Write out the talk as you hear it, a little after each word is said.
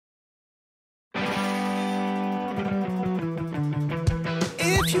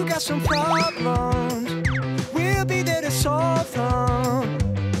If you got some problems, we'll be there to solve them.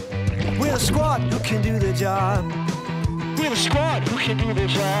 We're a squad who can do the job. We're a squad who can do the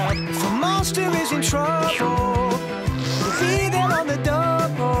job. If a monster is in trouble, we'll be there on the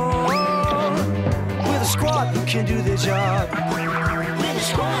double. We're the squad who can do the job. We're the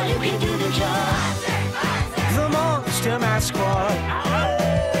squad who can do the job. The Monster Math Squad.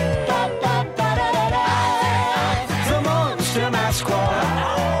 The Monster Math Squad.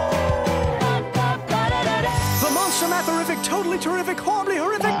 The Monster Mathorific, totally terrific, horribly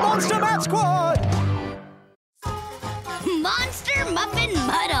horrific Monster Math Squad. Monster Muffin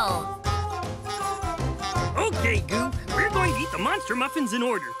Muddle. Okay, Goo, we're going to eat the monster muffins in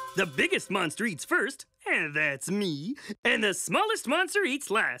order. The biggest monster eats first, and that's me. And the smallest monster eats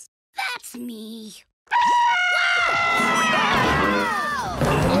last. That's me.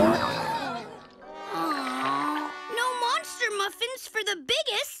 No monster muffins for the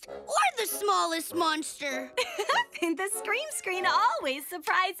biggest or the smallest monster. The Scream Screen always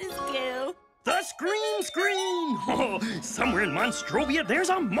surprises you. The Scream Screen! Oh, somewhere in Monstrovia, there's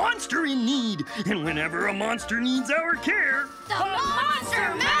a monster in need. And whenever a monster needs our care, The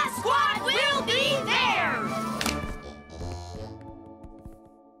Monster Math Squad will be there.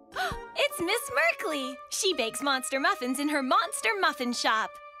 It's Miss Murkly. She bakes monster muffins in her Monster Muffin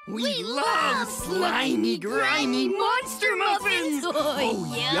Shop. we love slimy, grimy monster muffins!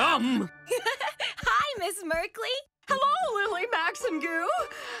 Oh, yum! Hi, Miss Murkly. Hello, Lily, Max, and Goo.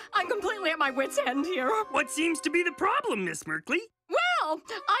 I'm completely at my wit's end here. What seems to be the problem, Miss Murkly? Well,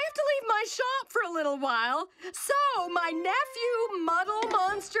 I have to leave my shop for a little while, so my nephew, Muddle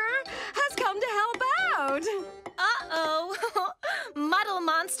Monster, has come to help out. Uh-oh. Muddle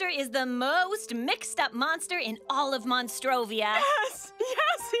Monster is the most mixed-up monster in all of Monstrovia. Yes,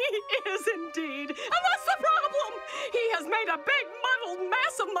 he is indeed. And that's the problem. He has made a big muddled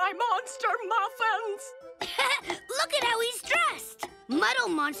mess of my monster muffins. Look at how he's dressed. Muddle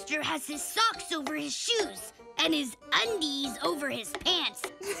Monster has his socks over his shoes and his undies over his pants.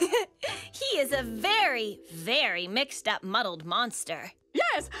 He is a very, very mixed-up muddled monster.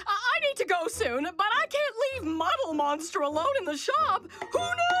 Yes, I need to go soon, but I can't leave Muddle Monster alone in the shop. Who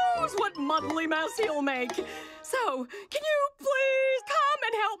knows what muddly mess he'll make? So, can you please come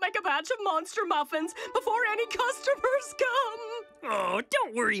and help make a batch of monster muffins before any customers come? Oh,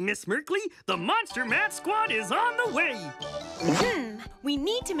 don't worry, Miss Murkly. The Monster Math Squad is on the way. We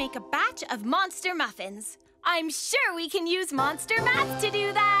need to make a batch of monster muffins. I'm sure we can use Monster Math to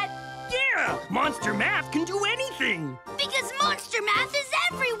do that. Yeah, Monster Math can do anything. Because Monster Math is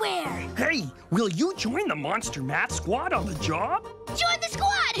everywhere. Hey, will you join the Monster Math Squad on the job? Join the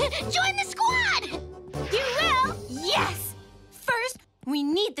squad! Join the squad! You will? Yes! First, we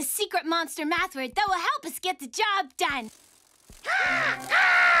need the secret monster math word that will help us get the job done.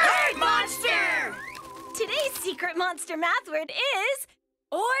 Hey, Monster! Today's secret monster math word is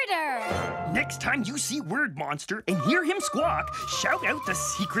order. Next time you see Word Monster and hear him squawk, shout out the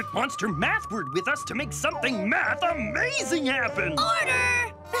secret monster math word with us to make something math amazing happen.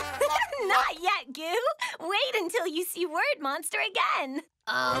 Order! Not yet, Goo. Wait until you see Word Monster again.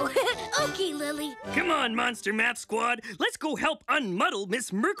 Oh, okay, Lily. Come on, Monster Math Squad. Let's go help unmuddle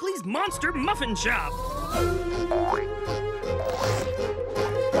Miss Murkly's Monster Muffin Shop.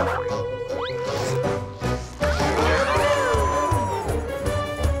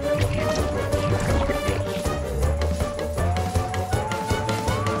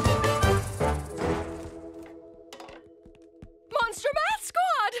 Monster Math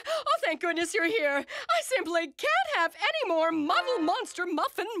Squad! Oh, thank goodness you're here. I simply can't have any more Muddle Monster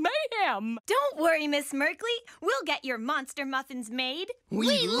Muffin mayhem. Don't worry, Miss Murkly. We'll get your monster muffins made.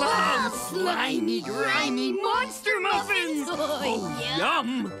 We love slimy, grimy monster muffins! Oh,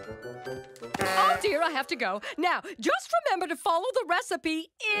 Yum! Oh dear, I have to go. Now, just remember to follow the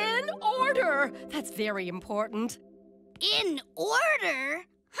recipe in order. That's very important. In order?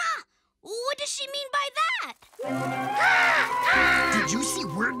 Huh? What does she mean by that? Did you see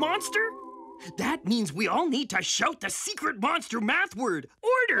Word Monster? That means we all need to shout the secret monster math word,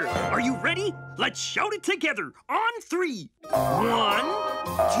 order. Are you ready? Let's shout it together on 3. 1, 2,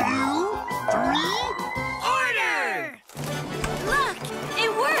 3, order! Look,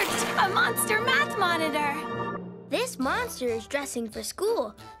 it worked! A monster math monitor. This monster is dressing for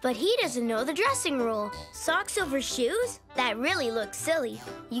school, but he doesn't know the dressing rule. Socks over shoes? That really looks silly.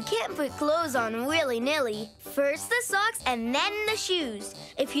 You can't put clothes on willy-nilly. First the socks and then the shoes.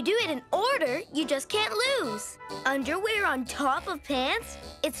 If you do it in order, you just can't lose. Underwear on top of pants?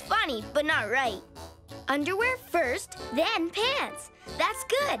 It's funny, but not right. Underwear first, then pants. That's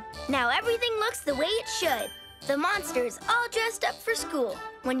good. Now everything looks the way it should. The monster is all dressed up for school.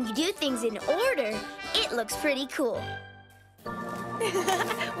 When you do things in order, it looks pretty cool.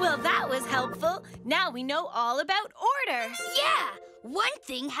 Well, that was helpful. Now we know all about order. Yeah, one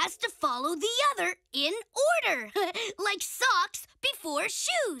thing has to follow the other in order. Like socks before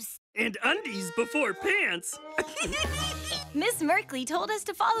shoes. And undies before pants. Miss Murkly told us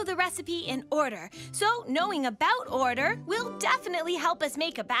to follow the recipe in order. So knowing about order will definitely help us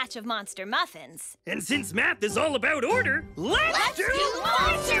make a batch of monster muffins. And since math is all about order, let's do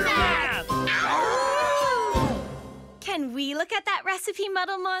Monster Math! Can we look at that recipe,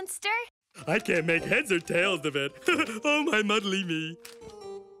 Muddle Monster? I can't make heads or tails of it. Oh, my muddly me.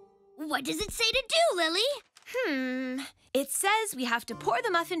 What does it say to do, Lily? It says we have to pour the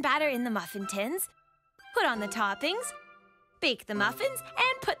muffin batter in the muffin tins, put on the toppings, bake the muffins,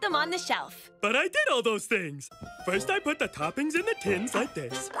 and put them on the shelf. But I did all those things. First, I put the toppings in the tins like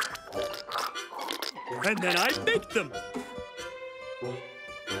this. And then I baked them.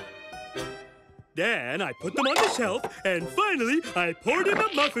 Then I put them on the shelf, and finally, I poured in the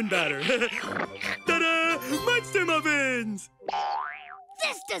muffin batter. Ta-da! Monster muffins!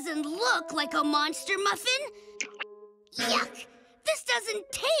 This doesn't look like a monster muffin. Yuck! This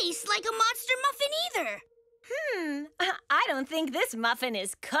doesn't taste like a monster muffin either. I don't think this muffin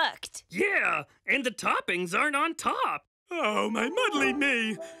is cooked. Yeah, and the toppings aren't on top. Oh, my muddly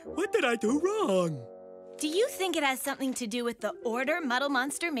me! What did I do wrong? Do you think it has something to do with the order Muddle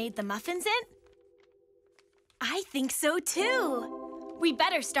Monster made the muffins in? I think so, too. We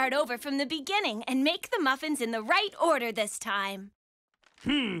better start over from the beginning and make the muffins in the right order this time.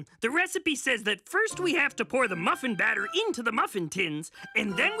 The recipe says that first we have to pour the muffin batter into the muffin tins,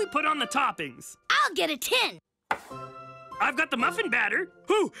 and then we put on the toppings. I'll get a tin. I've got the muffin batter.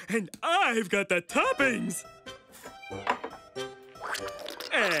 Oh, and I've got the toppings.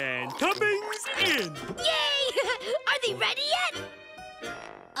 And toppings in. Yay! Are they ready yet?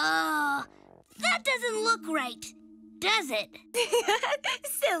 That doesn't look right, does it?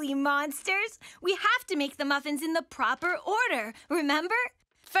 Silly monsters. We have to make the muffins in the proper order, remember?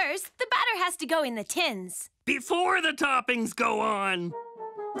 First, the batter has to go in the tins. Before the toppings go on.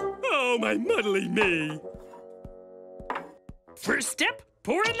 Oh, my muddly me. First step,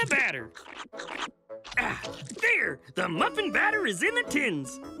 pour in the batter. There! The muffin batter is in the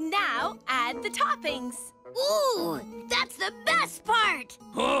tins. Now, add the toppings. Ooh, that's the best part.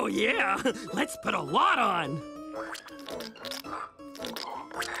 Oh, yeah. Let's put a lot on.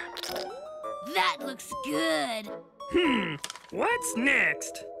 That looks good. What's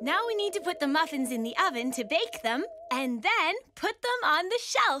next? Now we need to put the muffins in the oven to bake them, and then put them on the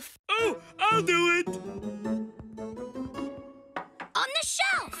shelf. Oh, I'll do it. On the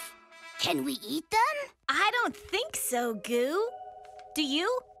shelf. Can we eat them? I don't think so, Goo. Do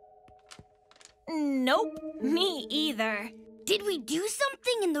you? Nope, me either. Did we do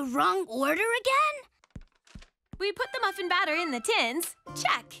something in the wrong order again? We put the muffin batter in the tins.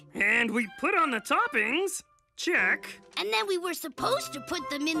 Check. And we put on the toppings. Check. And then we were supposed to put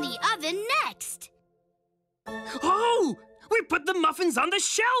them in the oven next. Oh! We put the muffins on the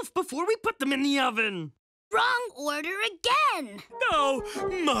shelf before we put them in the oven. Wrong order again. No,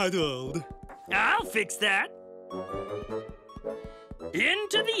 muddled. I'll fix that.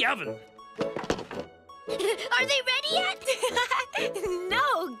 Into the oven. Are they ready yet?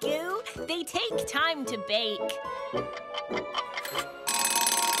 No, Goo. They take time to bake.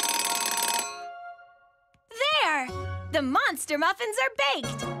 There! The monster muffins are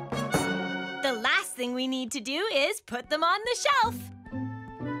baked. The last thing we need to do is put them on the shelf.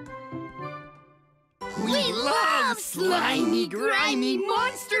 We love slimy, grimy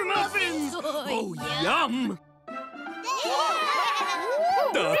monster muffins. Oh, yum!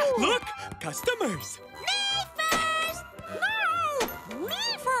 Look, customers. Me first! No!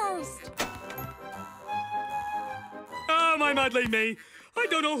 Me first! Oh, my muddly me. I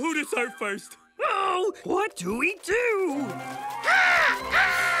don't know who to serve first. Oh, what do we do?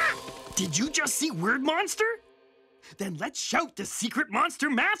 Did you just see word monster? Then let's shout the secret monster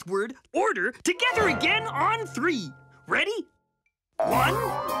math word, order, together again on 3. Ready? 1, 2,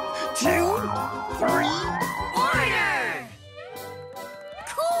 3, order!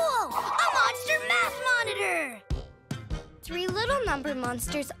 Cool! A monster math monitor! 3 little number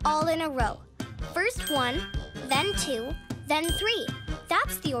monsters all in a row. First 1, then 2, then 3.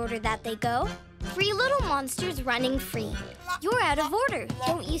 That's the order that they go. 3 little monsters running free. You're out of order,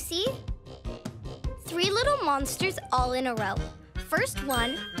 don't you see? 3 little monsters all in a row. First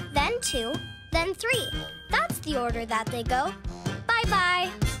 1, then 2, then 3. That's the order that they go.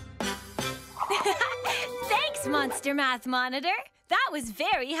 Bye-bye. Thanks, Monster Math Monitor. That was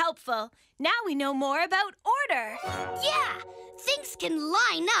very helpful. Now we know more about order. Yeah, things can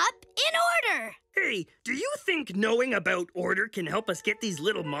line up in order. Hey, do you think knowing about order can help us get these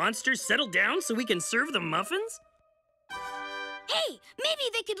little monsters settled down so we can serve them muffins? Hey, maybe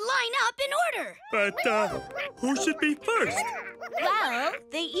they could line up in order. But, who should be first? Well,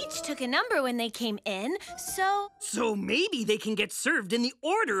 they each took a number when they came in, so... So maybe they can get served in the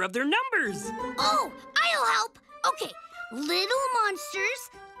order of their numbers. Oh, I'll help. Okay, little monsters,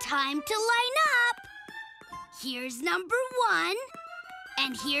 time to line up. Here's number 1,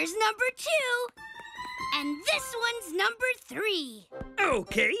 and here's number 2, and this one's number 3.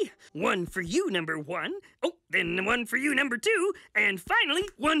 Okay, 1 for you, number 1. Oh, then 1 for you, number 2, and finally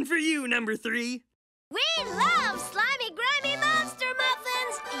 1 for you, number 3. We love slimy, grimy monster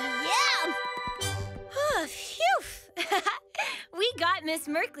muffins! Yum! Oh, phew! We got Miss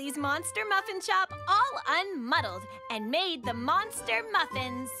Murkly's Monster Muffin Shop all unmuddled and made the Monster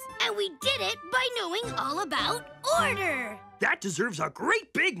Muffins. And we did it by knowing all about order. That deserves a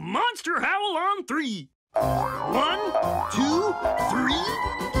great big monster howl on 3. 1, 2, 3.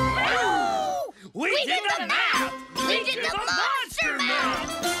 We did the math! We did the monster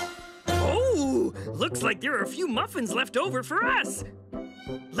math! Oh, looks like there are a few muffins left over for us.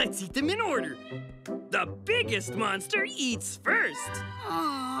 Let's eat them in order. The biggest monster eats first.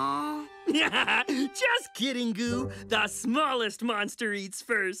 Aww. Just kidding, Goo. The smallest monster eats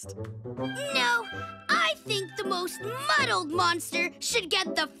first. No, I think the most muddled monster should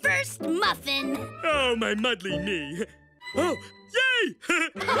get the first muffin. Oh, my muddly knee. Oh, yay!